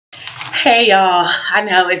Hey y'all, I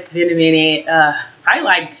know it's been a minute, probably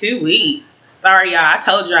like 2 weeks. Sorry y'all, I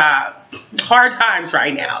told y'all, hard times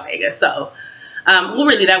right now, nigga. So, well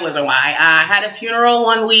really that wasn't why. I had a funeral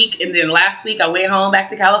 1 week, and then last week I went home back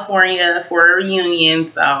to California for a reunion,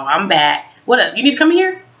 so I'm back. What up, you need to come in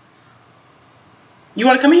here? You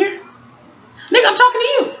want to come in here? Nigga, I'm talking to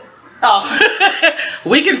you. Oh,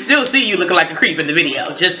 we can still see you looking like a creep in the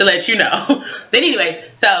video, just to let you know. But anyways,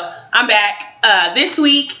 so I'm back. This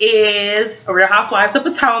week is Real Housewives of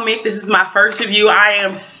Potomac. This is my first review. I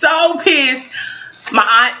am so pissed.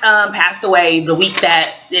 My aunt passed away the week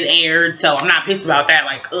that it aired, so I'm not pissed about that,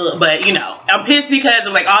 like, but you know, I'm pissed because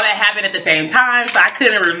of like all that happened at the same time, so I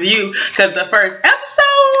couldn't review because the first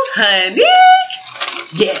episode, honey,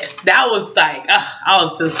 yes, that was like, I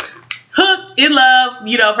was just hooked in love,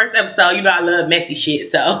 you know, first episode, you know, I love messy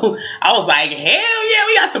shit, so I was like, hell yeah,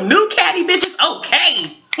 we got some new catty bitches,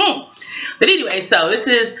 okay. But anyway, so this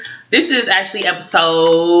is actually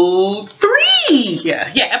episode 3. Yeah,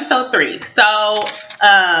 episode 3. So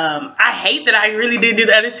I hate that I really didn't do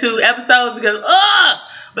the other 2 episodes because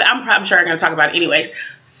but I'm sure I'm gonna talk about it anyways.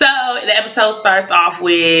 So the episode starts off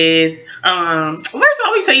with first of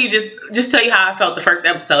all, let me tell you just tell you how I felt the first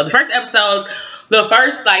episode. The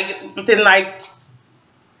first like within like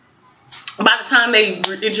by the time they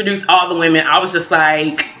introduced all the women, I was just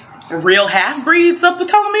like, real half-breeds of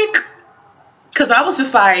Potomac? Because I was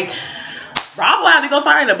just like, Bravo had to go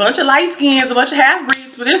find a bunch of light skins, a bunch of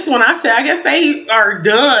half-breeds for this one. I said, I guess they are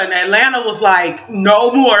done. Atlanta was like,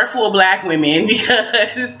 no more full black women,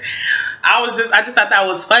 because I just thought that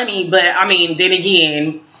was funny. But I mean, then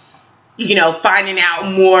again, you know, finding out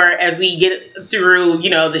more as we get through, you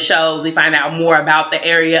know, the shows, we find out more about the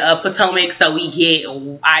area of Potomac. So we get,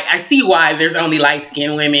 I see why there's only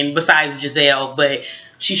light-skinned women besides Giselle, but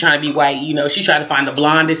she's trying to be white, you know, she tried to find the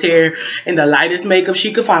blondest hair and the lightest makeup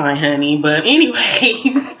she could find, honey. But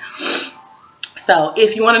anyways, so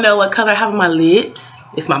if you want to know what color I have on my lips,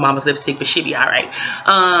 it's my mama's lipstick, but she be all right.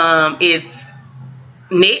 It's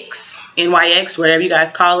NYX, NYX, whatever you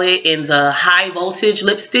guys call it, in the high voltage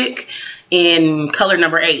lipstick in color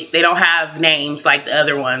number 8. They don't have names like the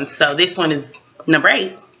other ones, so this one is number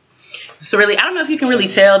 8. So really, I don't know if you can really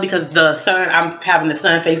tell because the sun, I'm having the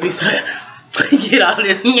sun face me, so get all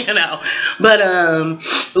this, you know. But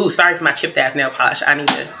ooh, sorry for my chipped ass nail polish, I need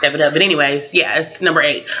to step it up. But anyways, yeah, it's number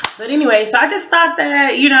 8. But anyway, so I just thought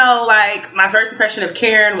that, you know, like my first impression of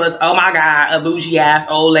Karen was, oh my god, a bougie ass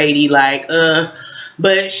old lady, like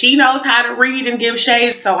but she knows how to read and give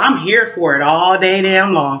shade, so I'm here for it all day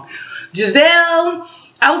damn long. Giselle,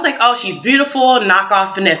 I was like, oh, she's beautiful, knock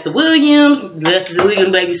off Vanessa Williams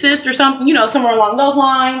baby sister, something, you know, somewhere along those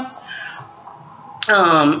lines.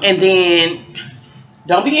 And then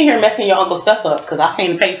don't be in here messing your uncle's stuff up because I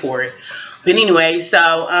can't pay for it. But anyway,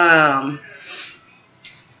 so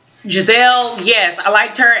Giselle, yes, I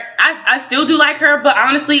liked her. I still do like her, but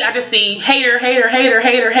honestly, I just see hater, hater, hater,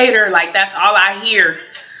 hater, hater. Like, that's all I hear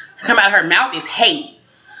come out of her mouth is hate.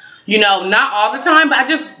 You know, not all the time, but I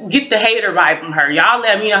just get the hater vibe from her. Y'all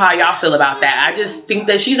let me know how y'all feel about that. I just think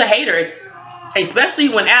that she's a hater, especially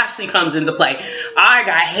when Ashley comes into play. I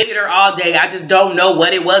got hater all day. I just don't know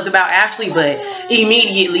what it was about Ashley, but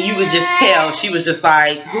immediately you could just tell she was just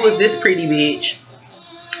like, who is this pretty bitch?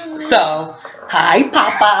 So, hi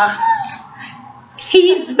Papa.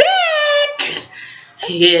 He's back.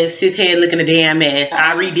 Yes, his head looking a damn mess.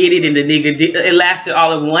 I redid it and the nigga it lasted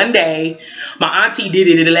all of 1 day. My auntie did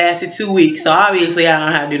it and it lasted 2 weeks. So obviously I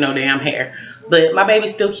don't have to do no damn hair. But my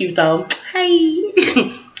baby's still cute though. Hey.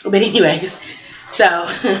 But anyways, so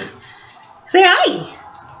say hi.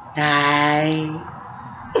 Hi.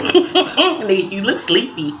 You look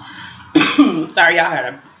sleepy. Sorry, y'all had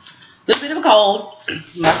a little bit of a cold.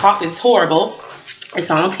 My cough is horrible. It's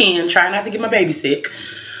on 10. Try not to get my baby sick.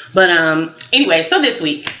 But anyway, so this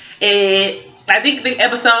week, I think the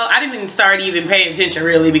episode, I didn't even start even paying attention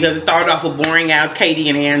really because it started off with boring ass Katie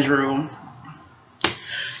and Andrew.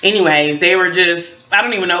 Anyways, they were just, I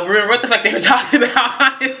don't even know, remember what the fuck they were talking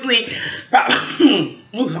about, honestly.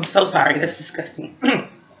 Ooh, I'm so sorry. That's disgusting.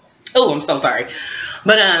 Oh, I'm so sorry.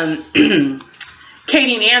 But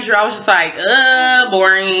Katie and Andrew, I was just like,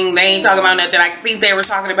 boring. They ain't talking about nothing. I think they were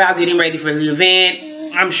talking about getting ready for the event.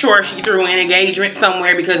 I'm sure she threw an engagement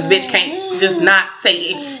somewhere because bitch can't just not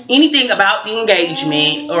say anything about the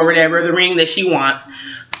engagement or whatever, the ring that she wants.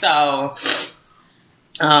 So,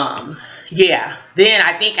 yeah. Then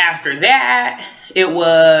I think after that, it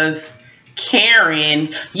was Karen.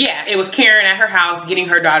 Yeah, it was Karen at her house getting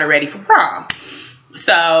her daughter ready for prom.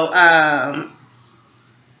 So,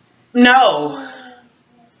 no.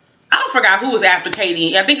 I don't forgot who was after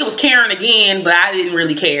Katie. I think it was Karen again, but I didn't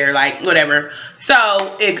really care. Like, whatever.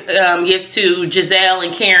 So it gets to Giselle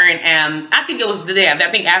and Karen, and I think it was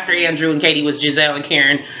I think after Andrew and Katie was Giselle and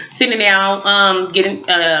Karen sitting down, getting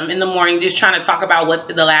in the morning, just trying to talk about what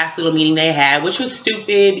the last little meeting they had, which was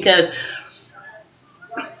stupid because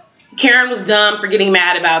Karen was dumb for getting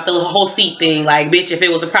mad about the whole seat thing. Like, bitch, if it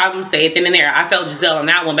was a problem, say it then and there. I felt Giselle on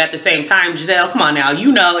that one, but at the same time, Giselle, come on now.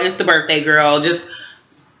 You know it's the birthday girl. Just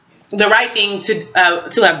the right thing to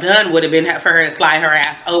have done would have been for her to slide her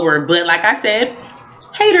ass over. But like I said,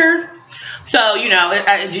 hater. So, you know,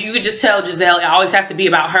 you could just tell Giselle it always has to be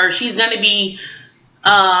about her. She's going to be,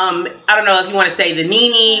 I don't know if you want to say the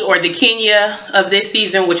Nene or the Kenya of this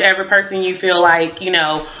season, whichever person you feel like, you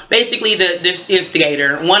know, basically the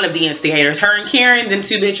instigator, one of the instigators. Her and Karen, them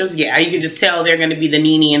two bitches, yeah, you can just tell they're going to be the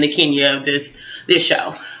Nene and the Kenya of this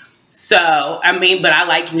show. So, I mean, but I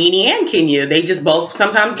like Nene and Kenya. They just both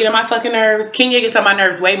sometimes get on my fucking nerves. Kenya gets on my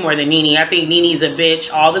nerves way more than Nene. I think Nene's a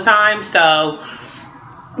bitch all the time. So,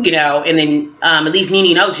 you know, and then at least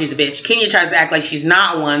Nene knows she's a bitch. Kenya tries to act like she's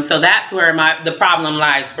not one. So that's where the problem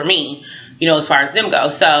lies for me, you know, as far as them go.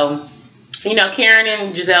 So, you know, Karen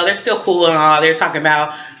and Giselle, they're still cool and all. They're talking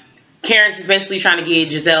about Karen's just basically trying to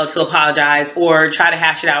get Giselle to apologize or try to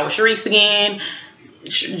hash it out with Charisse again.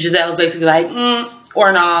 Giselle's basically like,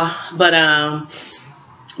 or nah, but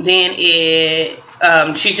then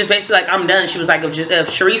she's just basically like, I'm done. She was like, if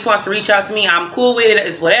Charisse wants to reach out to me, I'm cool with it,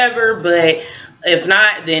 it's whatever, but if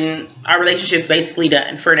not, then our relationship's basically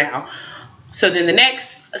done for now. So then the next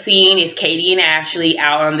scene is Katie and Ashley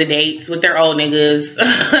out on the dates with their old niggas,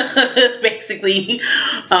 basically,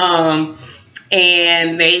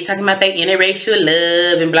 and they talking about their interracial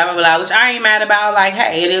love and blah blah blah, which I ain't mad about. Like,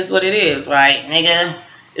 hey, it is what it is, right, nigga?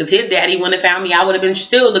 If his daddy wouldn't have found me, I would have been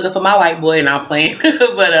still looking for my white boy, and I'm playing.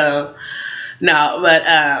 But,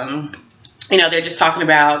 you know, they're just talking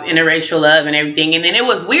about interracial love and everything. And then it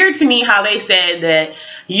was weird to me how they said that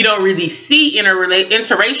you don't really see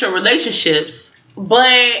interracial relationships. But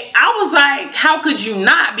I was like, how could you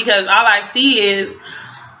not? Because all I see is,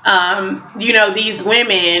 you know, these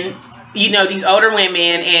women, you know, these older women,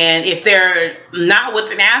 and if they're not with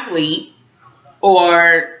an athlete,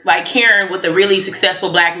 or like Karen with a really successful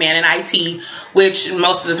black man in IT, which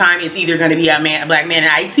most of the time it's either going to be a black man in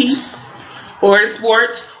IT or in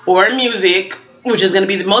sports or in music, which is going to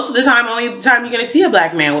be most of the time, only time you're going to see a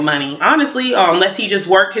black man with money, honestly, unless he just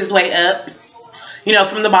worked his way up, you know,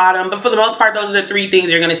 from the bottom. But for the most part, those are the three things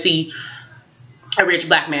you're going to see a rich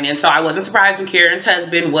black man in. So I wasn't surprised when Karen's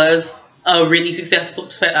husband was a really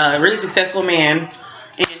successful man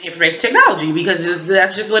in information technology, because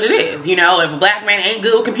that's just what it is. You know, if a black man ain't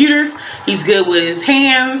good with computers, he's good with his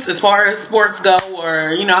hands as far as sports go,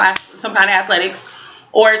 or, you know, some kind of athletics,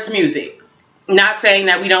 or it's music. Not saying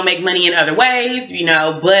that we don't make money in other ways, you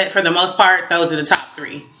know, but for the most part, those are the top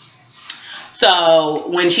three. So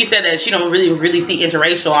when she said that she don't really see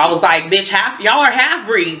interracial, I was like, bitch, y'all are half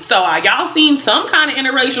breeds. So y'all seen some kind of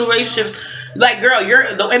interracial relationships. Like, girl,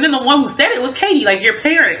 and then the one who said it was Katie, like your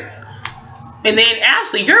parents. And then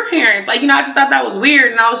Ashley, your parents, like, you know, I just thought that was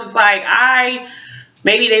weird. And I was just like,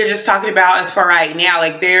 maybe they're just talking about as for right now,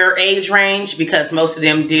 like their age range, because most of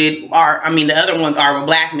them the other ones are with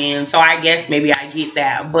black men. So I guess maybe I get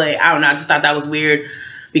that. But I don't know, I just thought that was weird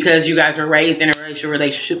because you guys were raised in interracial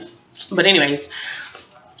relationships. But anyways,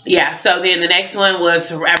 yeah, so then the next one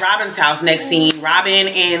was at Robin's house, next scene. Robin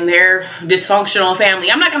and their dysfunctional family.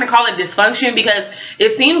 I'm not going to call it dysfunction because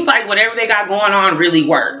it seems like whatever they got going on really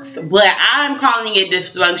works. But I'm calling it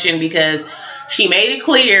dysfunction because she made it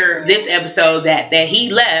clear this episode that he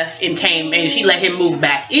left and came, and she let him move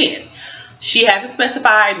back in. She hasn't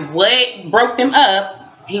specified what broke them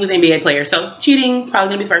up. He was an NBA player, so cheating,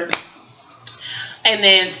 probably going to be first thing. And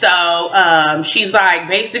then so she's like,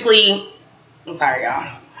 basically, I'm sorry,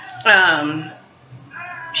 y'all.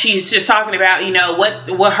 She's just talking about, you know,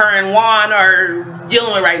 what her and Juan are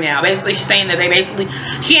dealing with right now. Basically, she's saying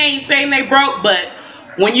that she ain't saying they broke, but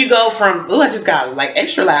when you go from, I just got like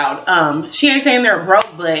extra loud. She ain't saying they're broke,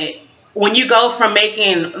 but when you go from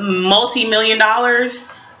making multi-million dollars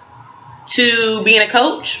to being a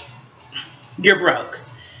coach, you're broke.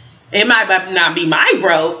 It might not be my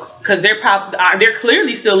broke, because they're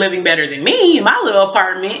clearly still living better than me in my little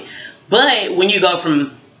apartment. But when you go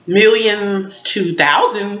from millions to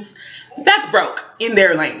thousands, that's broke in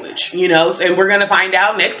their language, you know. And we're gonna find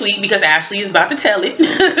out next week because Ashley is about to tell it.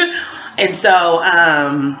 And so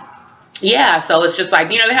yeah, so it's just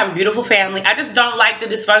like, you know, they have a beautiful family. I just don't like the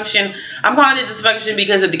dysfunction. I'm calling it dysfunction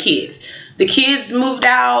because of the kids. The kids moved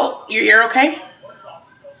out. You're okay?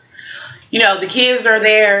 You know, the kids are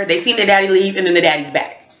there. They seen their daddy leave, and then the daddy's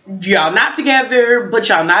back. y'all not together, but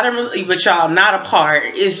y'all not apart.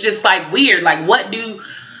 It's just like weird. Like, what do,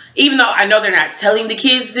 even though I know they're not telling the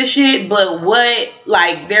kids this shit, but what,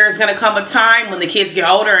 like, there's gonna come a time when the kids get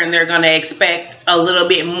older and they're gonna expect a little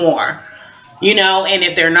bit more, you know. And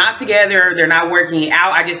if they're not together, they're not working it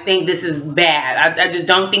out, I just think this is bad. I just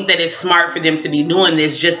don't think that it's smart for them to be doing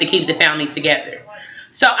this just to keep the family together.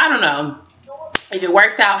 So I don't know. If it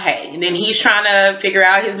works out, hey. And then he's trying to figure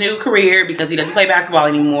out his new career because he doesn't play basketball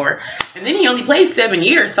anymore. And then he only played 7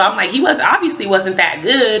 years. So I'm like, he obviously wasn't that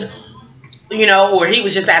good, you know, or he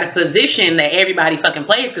was just at a position that everybody fucking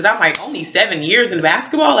plays. Because I'm like, only 7 years in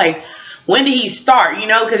basketball? Like, when did he start, you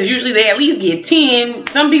know? Because usually they at least get 10.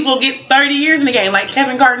 Some people get 30 years in the game. Like,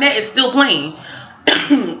 Kevin Garnett is still playing.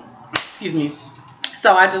 Excuse me.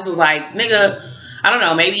 So I just was like, nigga, I don't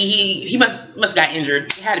know. Maybe he must got injured.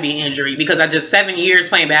 It had to be an injury, because 7 years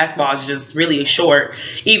playing basketball is just really short.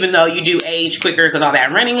 Even though you do age quicker because all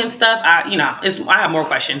that running and stuff. I have more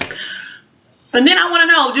questions. And then I want to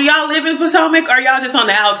know, do y'all live in Potomac, or y'all just on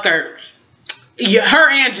the outskirts? Yeah,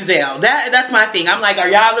 her and Giselle. That's my thing. I'm like, are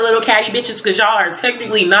y'all the little catty bitches because y'all are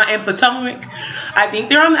technically not in Potomac? I think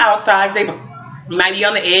they're on the outside. They might be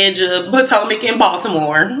on the edge of Potomac and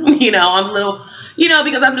Baltimore. You know, on the little. You know,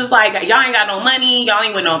 because I'm just like, y'all ain't got no money. Y'all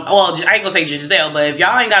ain't with no, well, I ain't gonna say Giselle, but if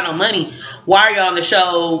y'all ain't got no money, why are y'all on the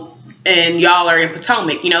show and y'all are in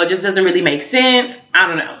Potomac? You know, it just doesn't really make sense. I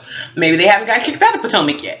don't know. Maybe they haven't got kicked out of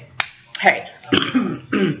Potomac yet. Hey.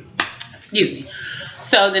 Excuse me.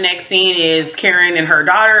 So the next scene is Karen and her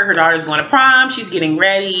daughter. Her daughter's going to prom. She's getting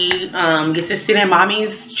ready. Gets to sit in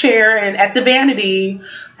mommy's chair and at the vanity.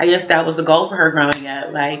 I guess that was the goal for her growing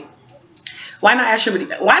up. Like, why not ask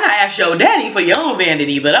your daddy for your own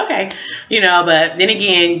vanity? But okay, you know. But then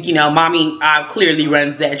again, you know, mommy clearly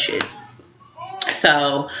runs that shit.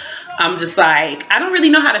 So I'm just like, I don't really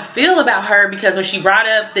know how to feel about her, because when she brought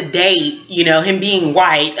up the date, you know, him being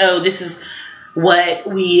white, oh, this is what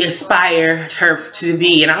we aspired her to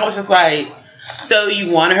be, and I was just like, so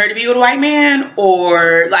you wanted her to be with a white man?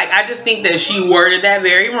 Or, like, I just think that she worded that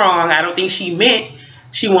very wrong. I don't think she meant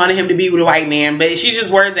she wanted him to be with a white man, but she just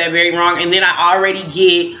worded that very wrong. And then I already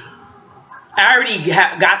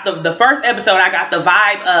got the first episode, I got the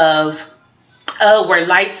vibe of, oh, we're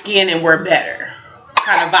light skinned and we're better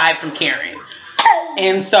kind of vibe from Karen.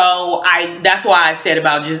 And so that's why I said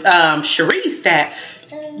about just Sharice, that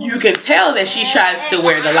you can tell that she tries to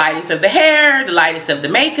wear the lightest of the hair, the lightest of the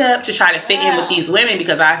makeup to try to fit in with these women,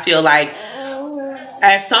 because I feel like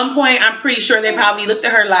at some point, I'm pretty sure they probably looked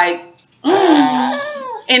at her like,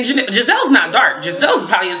 and Giselle's not dark. Giselle's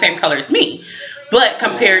probably the same color as me. But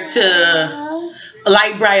compared to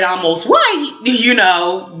light, bright, almost white, you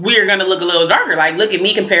know, we're going to look a little darker. Like, look at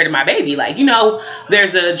me compared to my baby. Like, you know,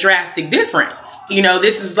 there's a drastic difference. You know,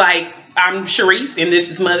 this is like, I'm Sharice and this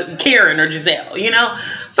is Karen or Giselle, you know.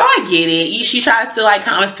 So I get it. She tries to, like,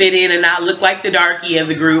 kind of fit in and not look like the darkie of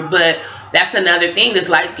the group. But that's another thing, this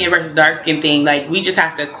light skin versus dark skin thing. Like, we just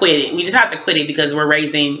have to quit it. We just have to quit it, because we're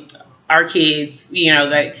raising our kids, you know,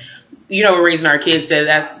 like, you know, we're raising our kids to say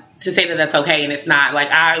that that's okay, and it's not. Like,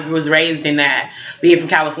 I was raised in that, being from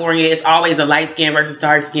California, it's always a light skin versus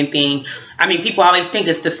dark skin thing. I mean, people always think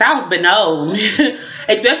it's the South, but no.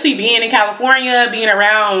 Especially being in California, being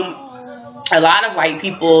around a lot of white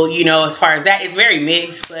people, you know, as far as that, it's very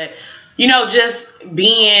mixed. But, you know, just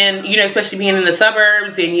being, you know, especially being in the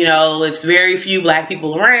suburbs, and, you know, it's very few black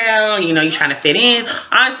people around, you know, you're trying to fit in.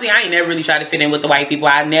 Honestly, I ain't never really tried to fit in with the white people.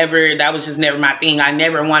 That was just never my thing. I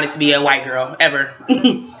never wanted to be a white girl, ever.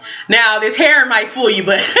 Now, this hair might fool you,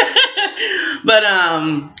 but,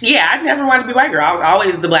 yeah, I never wanted to be a white girl. I was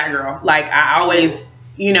always the black girl. Like, I always,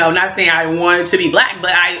 you know, not saying I wanted to be black,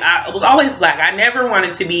 but I was always black. I never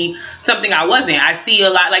wanted to be something I wasn't. I see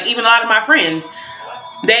a lot, like, even a lot of my friends,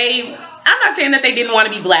 I'm not saying that they didn't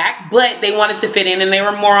want to be black, but they wanted to fit in and they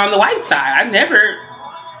were more on the white side. I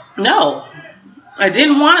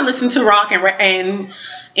didn't want to listen to rock and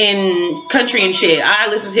country and shit. I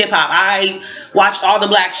listened to hip hop. I watched all the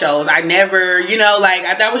black shows. I never, you know, like,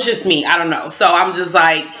 that was just me. I don't know. So I'm just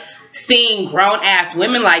like, seeing grown ass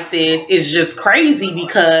women like this is just crazy,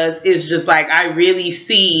 because it's just like, I really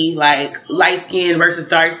see like light skin versus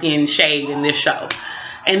dark skin shade in this show.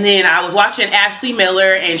 And then I was watching Ashley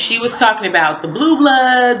Miller, and she was talking about the Blue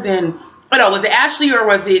Bloods, and, was it Ashley or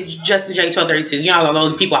was it Justin J 1232? You know,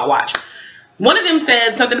 those people I watch. One of them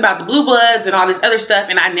said something about the Blue Bloods and all this other stuff,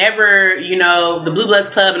 and I never, you know, the Blue Bloods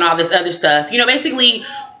Club and all this other stuff. You know, basically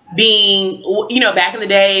being, you know, back in the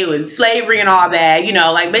day with slavery and all that, you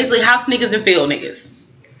know, like basically house niggas and field niggas.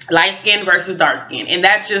 light skin versus dark skin, and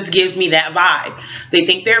that just gives me that vibe. They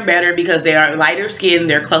think they're better because they are lighter skin,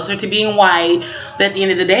 they're closer to being white, but at the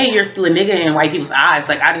end of the day, you're still a nigga in white people's eyes.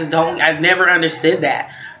 Like, I've never understood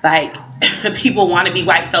that. Like, people want to be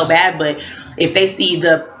white so bad, but if they see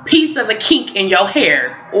the piece of a kink in your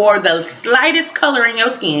hair or the slightest color in your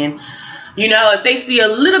skin, you know, if they see a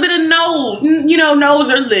little bit of nose, you know, nose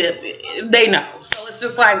or lip, they know. So it's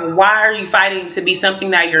just like, why are you fighting to be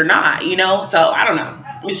something that you're not, you know? So I don't know.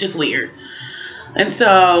 It's just weird. And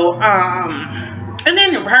so, and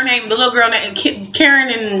then her name, the little girl named Karen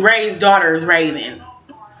and Ray's daughter is Raven.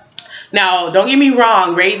 Now, don't get me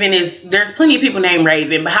wrong, there's plenty of people named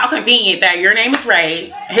Raven, but how convenient that your name is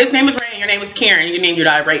Ray, his name is Ray, and your name is Karen, and you named your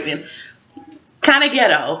daughter Raven. Kind of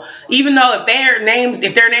ghetto. Even though if their names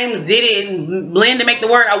didn't blend to make the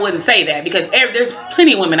word, I wouldn't say that, because there's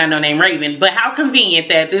plenty of women I know named Raven. But how convenient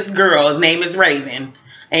that this girl's name is Raven,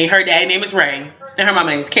 and her dad's name is Ray, and her mama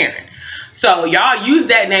name is Karen. So y'all use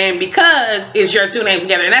that name because it's your two names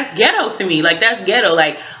together, and that's ghetto to me. Like, that's ghetto.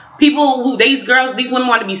 Like, these women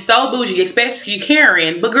want to be so bougie, especially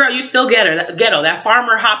Karen, but girl, you still ghetto. That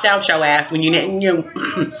farmer hopped out your ass when you named your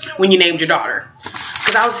daughter.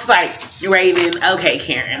 Because I was just like, Raven, okay,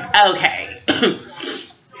 Karen, okay.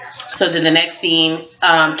 So then the next scene,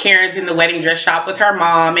 Karen's in the wedding dress shop with her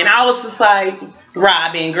mom, and I was just like,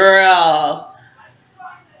 Robin, girl,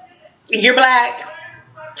 you're black.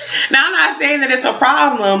 Now, I'm not saying that it's a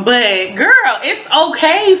problem, but girl, it's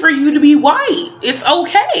okay for you to be white. It's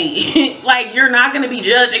okay. Like, you're not going to be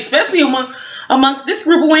judged, especially amongst this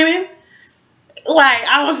group of women. Like,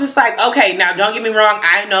 I was just like, okay, now don't get me wrong.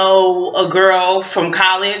 I know a girl from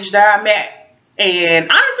college that I met, and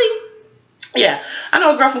honestly, yeah, I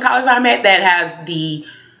know a girl from college that I met that has the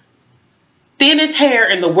thinnest hair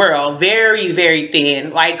in the world. Very, very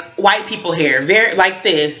thin, like white people hair, very like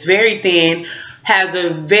this, very thin. Has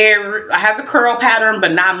a curl pattern,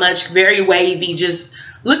 but not much. Very wavy. Just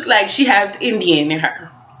look like she has Indian in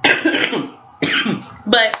her.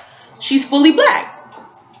 But she's fully black.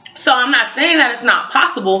 So I'm not saying that it's not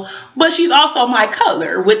possible, but she's also my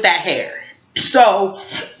color with that hair. So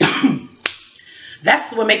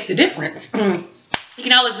that's what makes the difference. You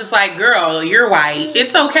know, it's just like, girl, you're white.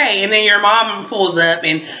 It's okay. And then your mom pulls up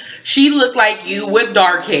and she looked like you with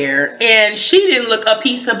dark hair, and she didn't look a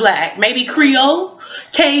piece of black. Maybe Creole,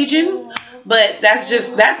 Cajun, but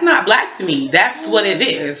that's not black to me. That's what it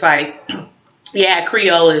is. Like, yeah,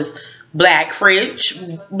 Creole is black, French,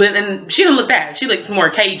 but then she didn't look that. She looked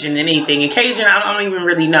more Cajun than anything. And Cajun, I don't even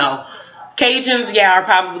really know. Cajuns, yeah, are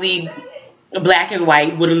probably black and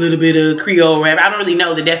white with a little bit of Creole. I don't really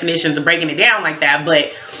know the definitions of breaking it down like that,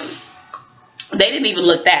 but they didn't even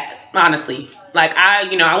look that. Honestly, like, I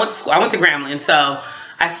went to school. I went to Grambling, so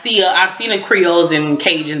I've seen the Creoles and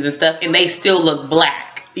Cajuns and stuff, and they still look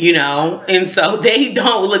black, you know, and so they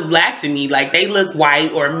don't look black to me. Like, they look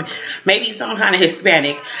white or maybe some kind of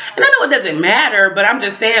Hispanic. And I know it doesn't matter, but I'm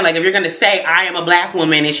just saying, like, if you're gonna say I am a black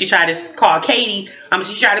woman, and she tried to call she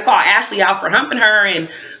tried to call Ashley out for humping her and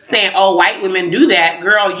saying, oh, white women do that,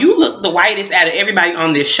 girl, you look the whitest out of everybody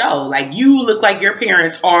on this show. Like, you look like your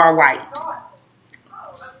parents are white.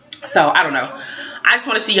 So, I don't know. I just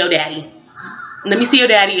want to see your daddy. Let me see your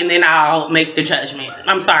daddy, and then I'll make the judgment.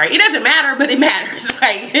 I'm sorry. It doesn't matter, but it matters.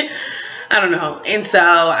 Like, I don't know. And so,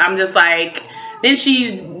 I'm just like, then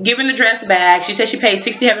she's giving the dress back. She said she paid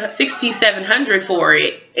 $6,700 for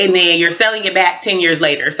it, and then you're selling it back 10 years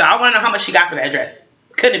later. So, I want to know how much she got for that dress.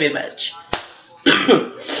 Couldn't have been much.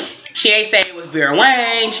 She ain't say it was Vera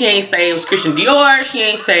Wang. She ain't say it was Christian Dior. She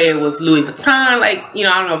ain't say it was Louis Vuitton. Like, you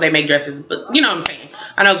know, I don't know if they make dresses, but you know what I'm saying.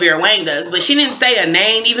 I know Vera Wang does, but she didn't say a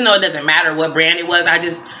name, even though it doesn't matter what brand it was. I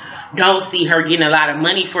just don't see her getting a lot of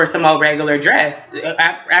money for some old regular dress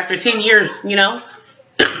after 10 years, you know.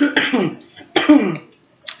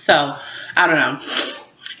 So, I don't know.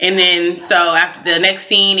 And then, so after the next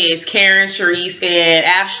scene is Karen, Sharice, and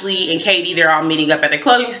Ashley and Katie. They're all meeting up at the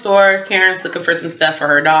clothing store. Karen's looking for some stuff for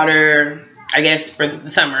her daughter, I guess, for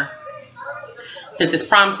the summer. Since it's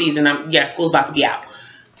prom season, school's about to be out.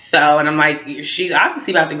 So, and I'm like, she's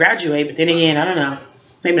obviously about to graduate, but then again, I don't know.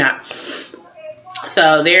 Maybe not.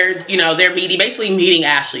 So they're basically meeting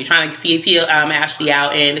Ashley, trying to feel Ashley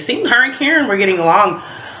out. And it seemed her and Karen were getting along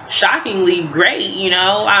shockingly great, you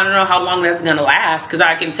know. I don't know how long that's going to last, because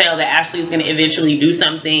I can tell that Ashley's going to eventually do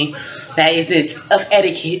something that isn't of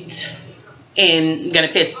etiquette and going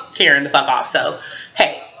to piss Karen the fuck off. So,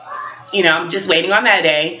 hey, you know, I'm just waiting on that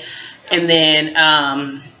day. And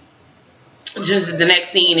then, just the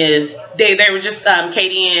next scene is they were just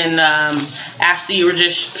Katie and Ashley were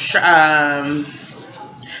just I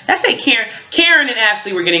say Karen and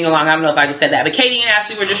Ashley were getting along. I don't know if I just said that, but Katie and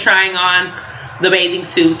Ashley were just trying on the bathing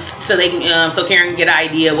suits so they can, so Karen can get an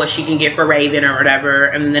idea what she can get for Raven or whatever.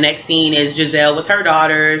 And then the next scene is Giselle with her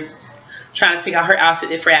daughters trying to pick out her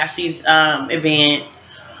outfit for Ashley's event.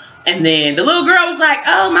 And then the little girl was like,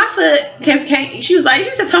 oh, my foot can't. She was like,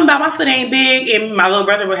 she said something about my foot ain't big. And my little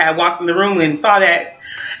brother had walked in the room and saw that.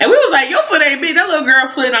 And we was like, your foot ain't big. That little girl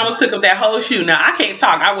foot almost took up that whole shoe. Now, I can't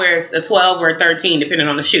talk. I wear a 12 or a 13, depending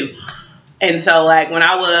on the shoe. And so, like, when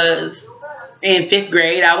I was in 5th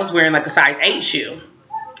grade, I was wearing, like, a size 8 shoe.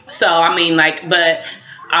 So, I mean, like, but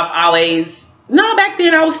I've always, no, back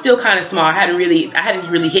then I was still kind of small. I hadn't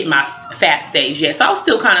really hit my fat stage yet. So, I was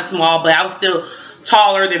still kind of small, but I was still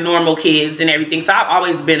taller than normal kids and everything. So, I've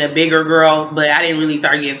always been a bigger girl, but I didn't really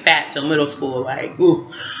start getting fat till middle school. Like, ooh.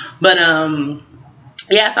 But,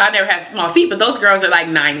 yeah, so I never had small feet, but those girls are like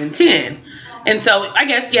 9 and 10. And so I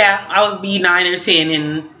guess, yeah, I would be 9 or 10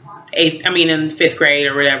 in 5th grade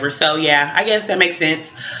or whatever. So yeah, I guess that makes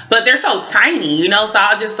sense. But they're so tiny, you know, so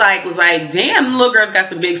I just like was like, damn, little girls got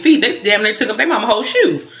some big feet. They damn near took up their mama whole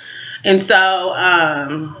shoe. And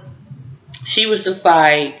so she was just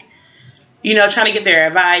like, you know, trying to get their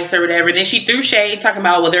advice or whatever. Then she threw shade talking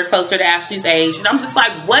about, well, they're closer to Ashley's age. And I'm just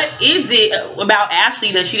like, what is it about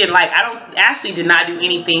Ashley that she didn't like? Ashley did not do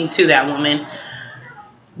anything to that woman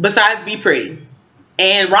besides be pretty.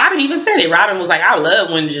 And Robin even said it. Robin was like, I love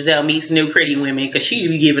when Giselle meets new pretty women because she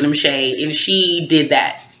be giving them shade. And she did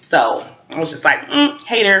that. So I was just like,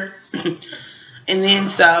 hate her. And then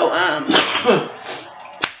so,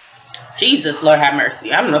 Jesus, Lord have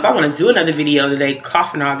mercy. I don't know if I want to do another video today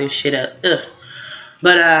coughing all this shit up. Ugh.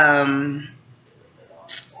 But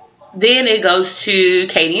then it goes to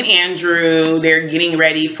Katie and Andrew. They're getting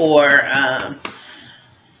ready for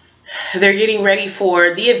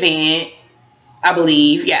the event, I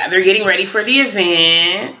believe. Yeah, they're getting ready for the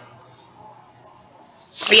event.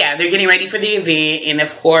 Yeah, they're getting ready for the event, and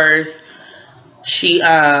of course, she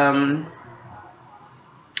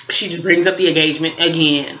just brings up the engagement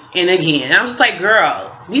again and again. And I'm just like,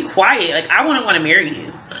 girl, be quiet. Like, I wouldn't want to marry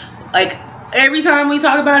you. Like, every time we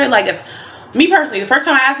talk about it, like, if me personally, the first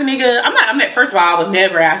time I ask a nigga, I'm not, first of all, I would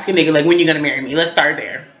never ask a nigga, like, when you gonna marry me? Let's start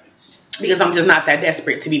there. Because I'm just not that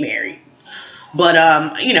desperate to be married.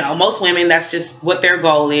 But, you know, most women, that's just what their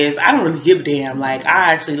goal is. I don't really give a damn. Like,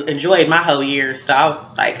 I actually enjoyed my whole year. So I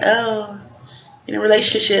was like, oh, in a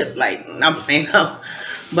relationship, like, I'm saying no.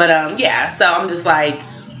 But, yeah, so I'm just like,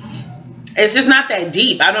 it's just not that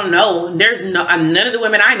deep. I don't know. There's no, none of the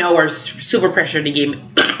women I know are super pressured to get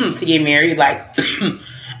to get married. Like,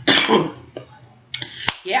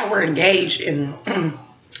 yeah, we're engaged, and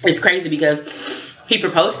it's crazy because he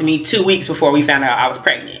proposed to me 2 weeks before we found out I was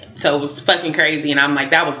pregnant. So it was fucking crazy, and I'm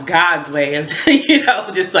like, that was God's way, as you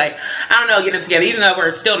know, just like, I don't know, getting together. Even though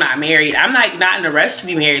we're still not married, I'm like not in a rush to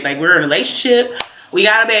be married. Like, we're in a relationship, we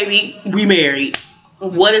got a baby, we married.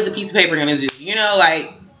 What is a piece of paper gonna do? You know,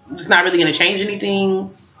 like, it's not really going to change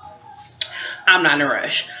anything. I'm not in a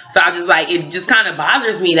rush. So I just like, it just kind of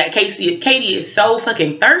bothers me that Katie is so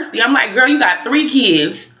fucking thirsty. I'm like, girl, you got 3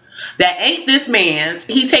 kids that ain't this man's.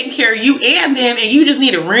 He taking care of you and them, and you just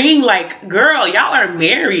need a ring. Like, girl, y'all are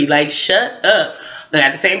married. Like, shut up. But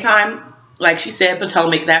at the same time, like she said,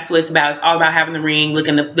 Potomac, that's what it's about. It's all about having the ring,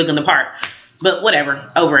 looking the part. But whatever,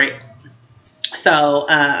 over it. So,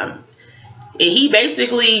 he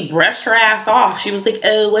basically brushed her ass off. She was like,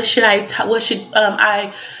 oh, what should I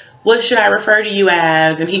refer to you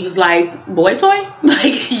as? And he was like, boy toy?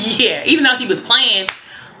 Like, yeah. Even though he was playing,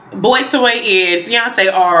 boy toy and fiance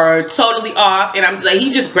are totally off. And I'm like,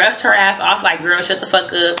 he just brushed her ass off like, girl, shut the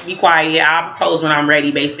fuck up. Be quiet. I'll propose when I'm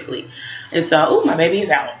ready, basically. And so, ooh, my baby is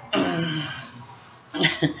out.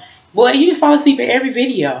 Boy, you can fall asleep in every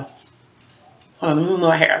video. Hold on, let me move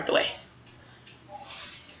my hair out the way.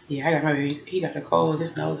 Yeah, I got my baby. He got a cold.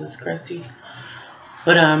 His nose is crusty.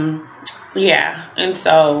 But, yeah. And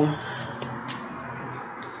so,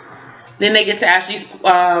 then they get to Ashley's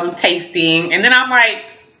tasting. And then I'm like,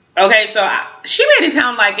 okay, so she made it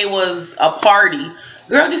sound like it was a party.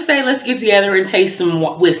 Girl, just say, let's get together and taste some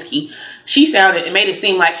whiskey. It made it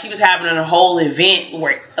seem like she was having a whole event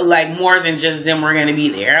where, like, more than just them were going to be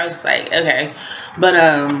there. I was like, okay. But,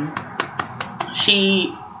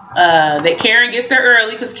 that Karen gets there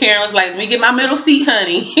early because Karen was like, let me get my middle seat,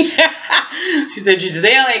 honey. She said,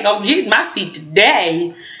 Giselle ain't gonna get my seat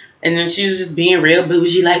today. And then she was just being real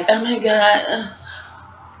bougie, like, oh my God,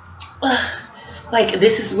 like,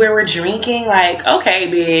 this is where we're drinking? Like,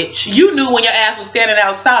 okay, bitch. You knew when your ass was standing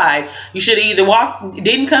outside. You should have either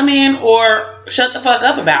didn't come in, or shut the fuck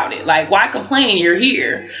up about it. Like, why complain? You're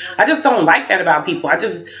here. I just don't like that about people.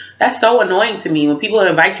 That's so annoying to me when people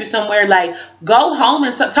invite you somewhere. Like, go home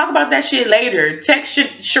and talk about that shit later. Text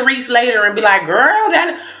Sharice later and be like,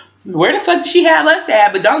 girl, where the fuck did she have us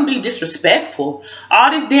at? But don't be disrespectful.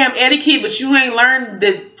 All this damn etiquette, but you ain't learned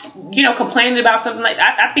that, complaining about something like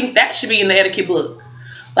that. I think that should be in the etiquette book.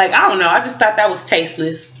 Like, I don't know. I just thought that was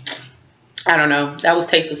tasteless. I don't know. That was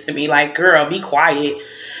tasteless to me. Like, girl, be quiet.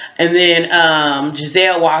 And then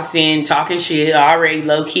Giselle walks in talking shit already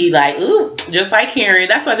low key, like, ooh, just like Karen.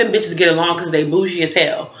 That's why them bitches get along, because they bougie as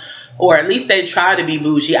hell. Or at least they try to be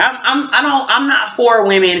bougie. I'm not for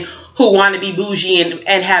women who want to be bougie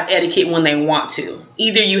and have etiquette when they want to.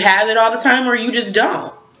 Either you have it all the time or you just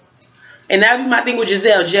don't. And that would be my thing with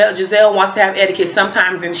Giselle. Giselle wants to have etiquette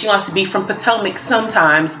sometimes, and she wants to be from Potomac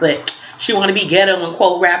sometimes, but she want to be ghetto and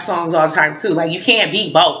quote rap songs all the time too. Like, you can't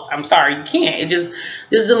be both. I'm sorry, you can't. It just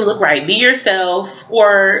doesn't look right. Be yourself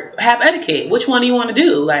or have etiquette. Which one do you want to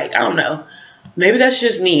do? Like, I don't know. Maybe that's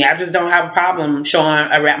just me. I just don't have a problem showing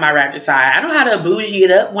my ratchet side. I know how to bougie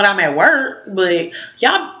it up when I'm at work, but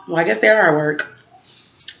y'all, well, I guess they are at work,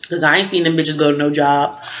 because I ain't seen them bitches go to no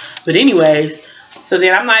job. But anyways, so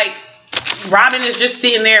then I'm like, Robin is just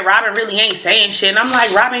sitting there. Robin really ain't saying shit. And I'm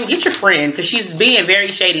like, Robin, get your friend, because she's being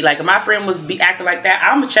very shady. Like, if my friend was acting like that,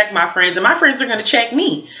 I'm going to check my friends, and my friends are going to check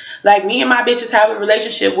me. Like, me and my bitches have a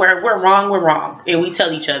relationship where if we're wrong. And we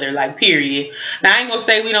tell each other, like, period. Now, I ain't going to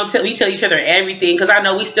say we tell each other everything, because I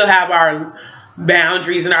know we still have our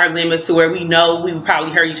boundaries and our limits to where we know we would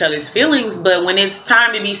probably hurt each other's feelings. But when it's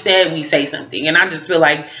time to be said, we say something. And I just feel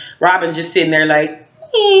like Robin just sitting there like,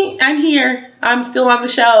 I'm here. I'm still on the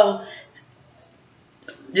show.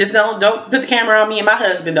 Just don't put the camera on me and my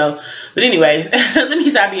husband, though. But anyways, let me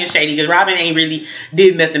stop being shady, because Robin ain't really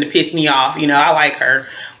did nothing to piss me off. I like her.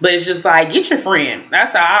 But it's just like, get your friend.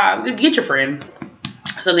 That's all. Get your friend.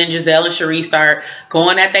 So then Giselle and Sharice start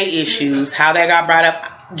going at their issues. How that got brought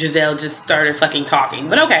up, Giselle just started fucking talking.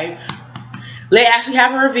 But okay. Let Ashley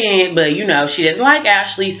have her event, but she doesn't like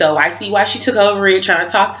Ashley, so I see why she took over it, trying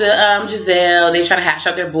to talk to Giselle. They trying to hash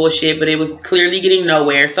out their bullshit, but it was clearly getting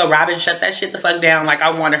nowhere. So Robin shut that shit the fuck down, like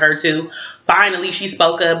I wanted her to. Finally, she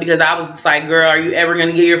spoke up, because I was just like, girl, are you ever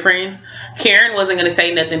gonna get your friend? Karen wasn't gonna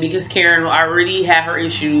say nothing, because Karen already had her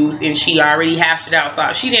issues and she already hashed it out,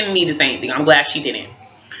 so she didn't need to say anything. I'm glad she didn't.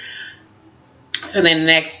 So then the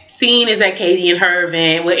next scene is at Katie and her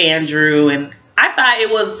event with Andrew, and I thought it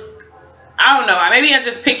was, I don't know, maybe I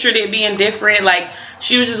just pictured it being different. Like,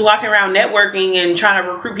 she was just walking around networking and trying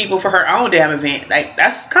to recruit people for her own damn event. Like,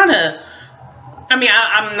 that's kind of,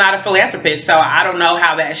 I'm not a philanthropist, so I don't know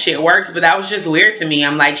how that shit works, but that was just weird to me.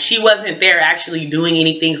 I'm like, she wasn't there actually doing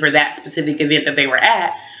anything for that specific event that they were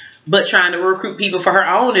at, but trying to recruit people for her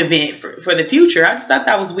own event for the future. I just thought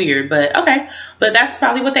that was weird, but okay. But that's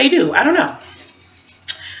probably what they do. I don't know.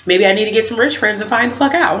 Maybe I need to get some rich friends and find the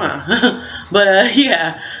fuck out, huh? But,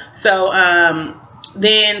 yeah. So,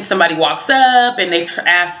 then somebody walks up and they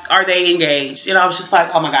ask, are they engaged? And I was just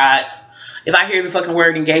like, oh my God, if I hear the fucking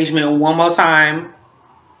word engagement one more time,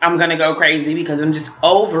 I'm going to go crazy, because I'm just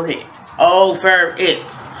over it.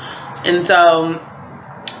 And so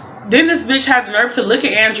then this bitch had the nerve to look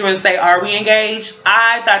at Andrew and say, are we engaged?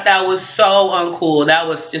 I thought that was so uncool. That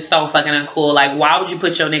was just so fucking uncool. Like, why would you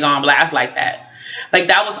put your nigga on blast like that? Like,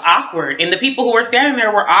 that was awkward. And the people who were standing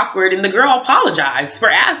there were awkward. And the girl apologized for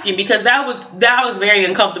asking, because that was very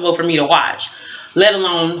uncomfortable for me to watch. Let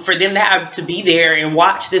alone for them to have to be there and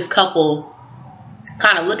watch this couple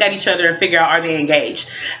kind of look at each other and figure out, are they engaged?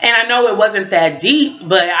 And I know it wasn't that deep,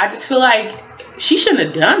 but I just feel like she shouldn't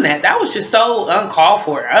have done that. That was just so uncalled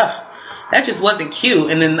for. Ugh. That just wasn't cute.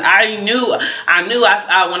 And then I knew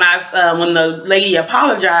when the lady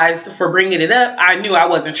apologized for bringing it up, I knew I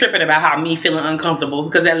wasn't tripping about how me feeling uncomfortable,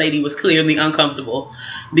 because that lady was clearly uncomfortable,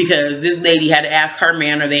 because this lady had to ask her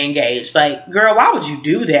man, are they engaged? Like, girl, why would you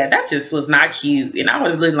do that? That just was not cute. And I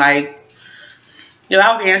would have been like, if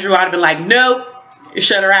I was Andrew, I'd have been like, nope,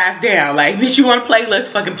 shut her ass down. Like, bitch, you want to play? Let's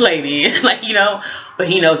fucking play then. Like, but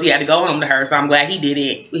he knows he had to go home to her, so I'm glad he did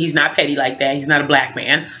it. He's not petty like that. He's not a black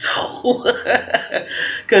man. So,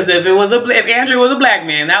 because if Andrew was a black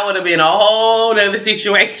man, that would have been a whole other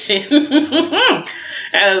situation.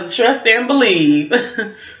 Trust and believe.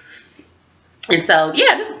 And so,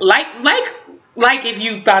 yeah, just like if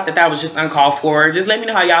you thought that was just uncalled for, just let me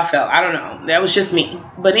know how y'all felt. I don't know. That was just me.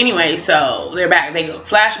 But anyway, so they're back. They go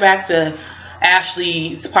flashback to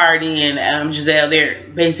Ashley's party, and Giselle, they're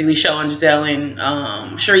basically showing Giselle and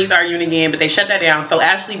Sharice arguing again, but they shut that down. So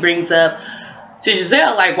Ashley brings up to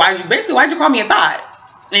Giselle, like, why'd you call me a thought?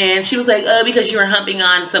 And she was like, oh, because you were humping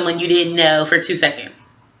on someone you didn't know for 2 seconds.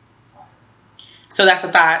 So that's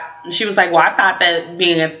a thought. And she was like, well, I thought that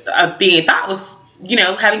being a thought was, you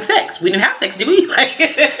know, having sex. We didn't have sex, did we? Like,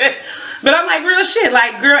 but I'm like, real shit.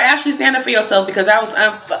 Like, girl, actually stand up for yourself, because that was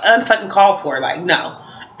unfucking called for. Like, no.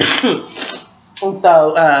 And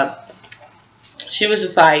so, she was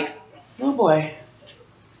just like, oh boy.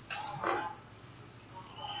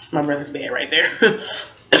 My brother's bed right there.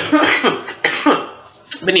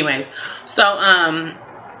 But anyways, so,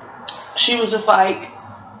 she was just like,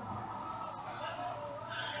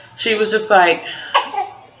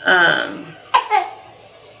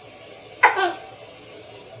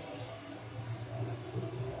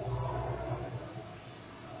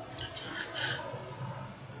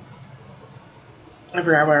 I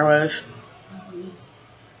forgot where I was.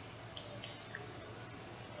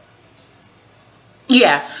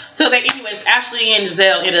 Yeah. So they, anyways, Ashley and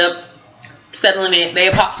Giselle ended up settling it.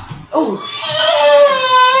 They oh.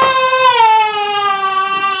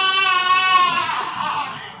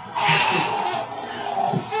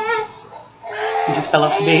 He just fell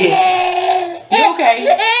off the bed. You okay?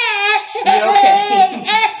 You okay?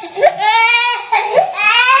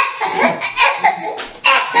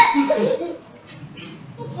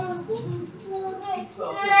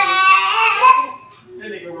 Then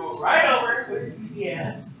they can roll right over.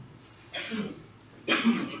 Yeah.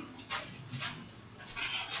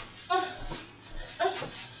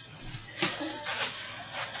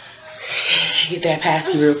 Get that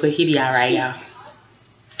past me real quick. He be alright, y'all.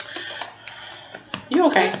 You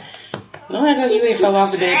okay? No, I know you ain't fell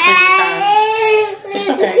off the bed plenty of times. It's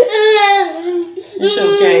okay. It's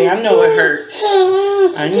okay. I know it hurts.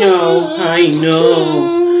 I know.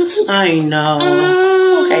 It's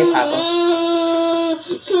okay, Papa.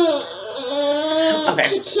 Okay.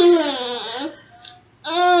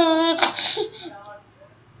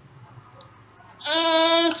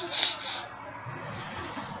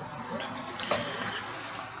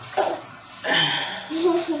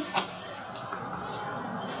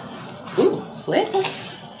 Ooh, slick.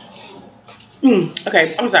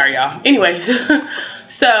 Okay, I'm sorry, y'all. Anyways,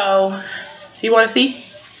 so you want to see?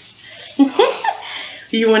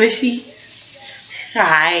 You want to see?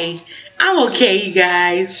 Hi. I'm okay, you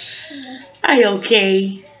guys. I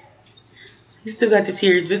okay. You still got the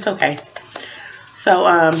tears, but it's okay. So,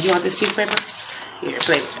 you want this piece of paper? Here,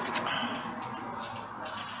 play with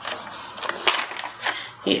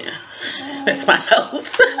it. Yeah. That's my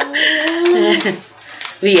notes.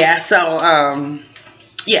 Yeah, so,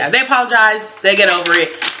 yeah, they apologize. They get over it.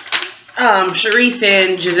 Sharice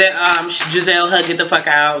and Giselle hug it the fuck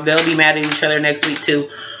out. They'll be mad at each other next week, too.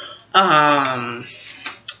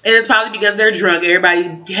 And it's probably because they're drunk.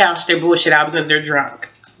 Everybody hashed their bullshit out because they're drunk.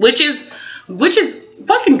 Which is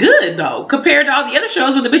fucking good, though. Compared to all the other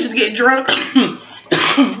shows where the bitches get drunk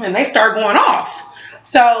and they start going off.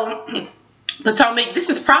 So, Potomac, this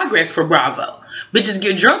is progress for Bravo. Bitches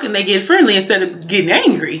get drunk and they get friendly instead of getting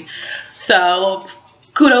angry. So,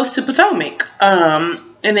 kudos to Potomac.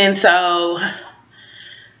 And then so,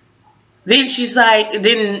 then she's like,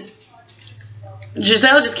 then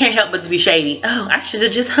Giselle just can't help but to be shady. Oh, I should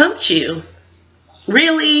have just humped you.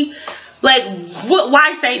 Really? Like,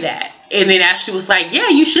 why say that? And then Ashley was like, yeah,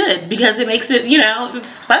 you should, because it makes it, you know,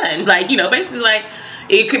 it's fun. Like, you know, basically like,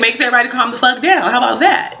 it makes everybody calm the fuck down. How about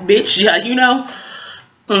that, bitch? Yeah, you know?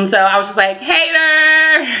 And so I was just like,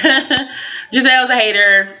 hater. Giselle's a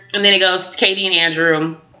hater. And then it goes Katie and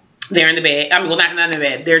Andrew. They're in the bed. I mean, well, not in the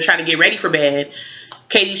bed. They're trying to get ready for bed.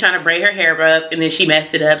 Katie's trying to braid her hair up, and then she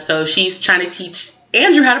messed it up. So she's trying to teach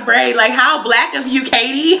Andrew how to braid. Like, how black of you,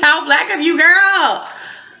 Katie? How black of you, girl?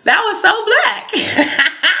 That was so black.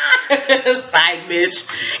 Psych, bitch.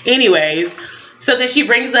 Anyways, so then she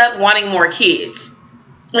brings up wanting more kids.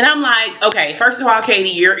 And I'm like, okay, first of all,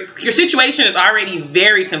 Katie, your situation is already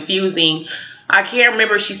very confusing. I can't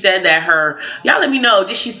remember if she said that y'all let me know,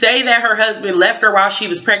 did she say that her husband left her while she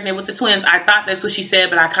was pregnant with the twins? I thought that's what she said,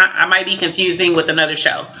 but I might be confusing with another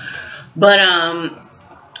show. But,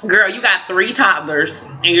 girl, you got 3 toddlers,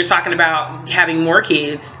 and you're talking about having more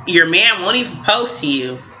kids. Your man won't even propose to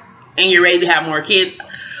you, and you're ready to have more kids.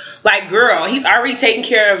 Like, girl, he's already taking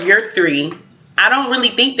care of your 3. I don't really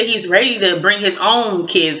think that he's ready to bring his own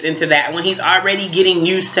kids into that when he's already getting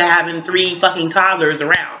used to having 3 fucking toddlers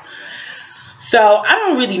around. So, I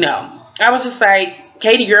don't really know. I was just like,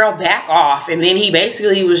 Katie, girl, back off. And then he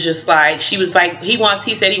basically was just like, she was like, he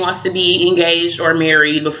said he wants to be engaged or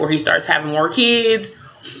married before he starts having more kids.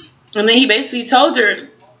 And then he basically told her,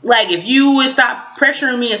 like, if you would stop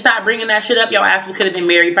pressuring me and stop bringing that shit up, your ass could have been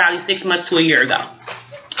married probably 6 months to a year ago.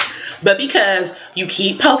 But because you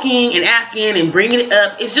keep poking and asking and bringing it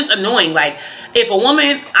up, it's just annoying. Like, if a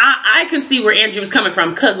woman, I can see where Andrew was coming from,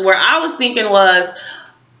 because where I was thinking was,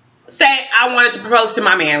 say I wanted to propose to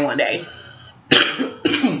my man one day.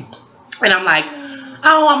 And I'm like,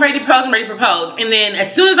 oh, I'm ready to propose, I'm ready to propose. And then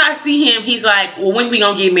as soon as I see him, he's like, well, when are we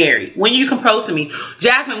going to get married? When are you going to propose to me?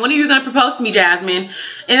 Jasmine, when are you going to propose to me, Jasmine?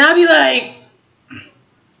 And I'll be like,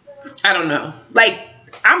 I don't know. Like,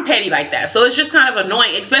 I'm petty like that. So it's just kind of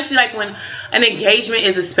annoying, especially like when an engagement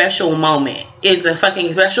is a special moment. It's a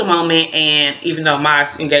fucking special moment. And even though my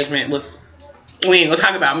engagement was, we ain't gonna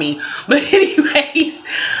talk about me. But anyways,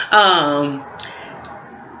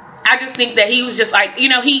 I just think that he was just like, you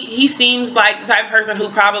know, he seems like the type of person who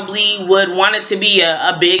probably would want it to be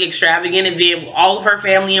a big extravagant event with all of her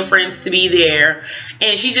family and friends to be there,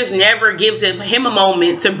 and she just never gives him a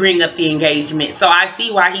moment to bring up the engagement. So I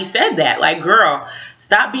see why he said that. Like, girl,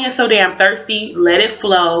 stop being so damn thirsty, let it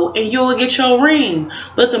flow, and you'll get your ring.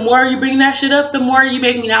 But the more you bring that shit up, the more you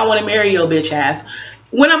make me not want to marry your bitch ass,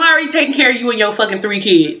 when I'm already taking care of you and your fucking 3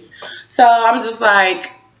 kids. So I'm just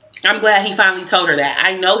like, I'm glad he finally told her that.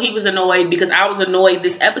 I know he was annoyed, because I was annoyed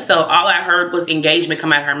this episode. All I heard was engagement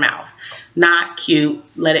come out of her mouth. Not cute.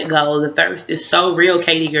 Let it go. The thirst is so real,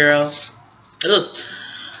 Katie girl. Ugh.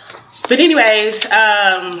 But anyways,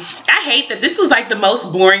 I hate that this was like the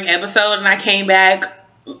most boring episode and I came back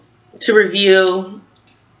to review.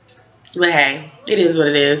 But hey, it is what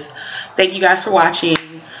it is. Thank you guys for watching.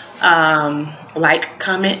 Like,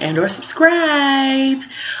 comment, and or subscribe.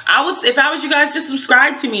 If I was you guys, just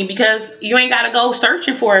subscribe to me, because you ain't gotta go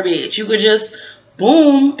searching for a bitch. You could just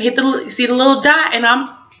boom, see the little dot, and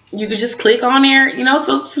you could just click on there, you know.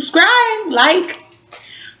 So subscribe, like,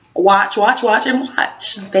 watch, and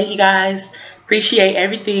watch. Thank you guys, appreciate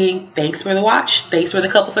everything. Thanks for the watch. Thanks for the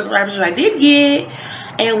couple subscribers that I did get,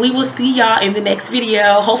 and we will see y'all in the next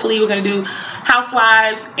video. Hopefully we're gonna do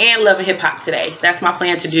Housewives and Love and Hip Hop today. That's my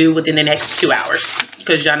plan to do within the next 2 hours,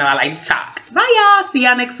 because y'all know I like to talk. Bye y'all, see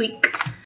y'all next week.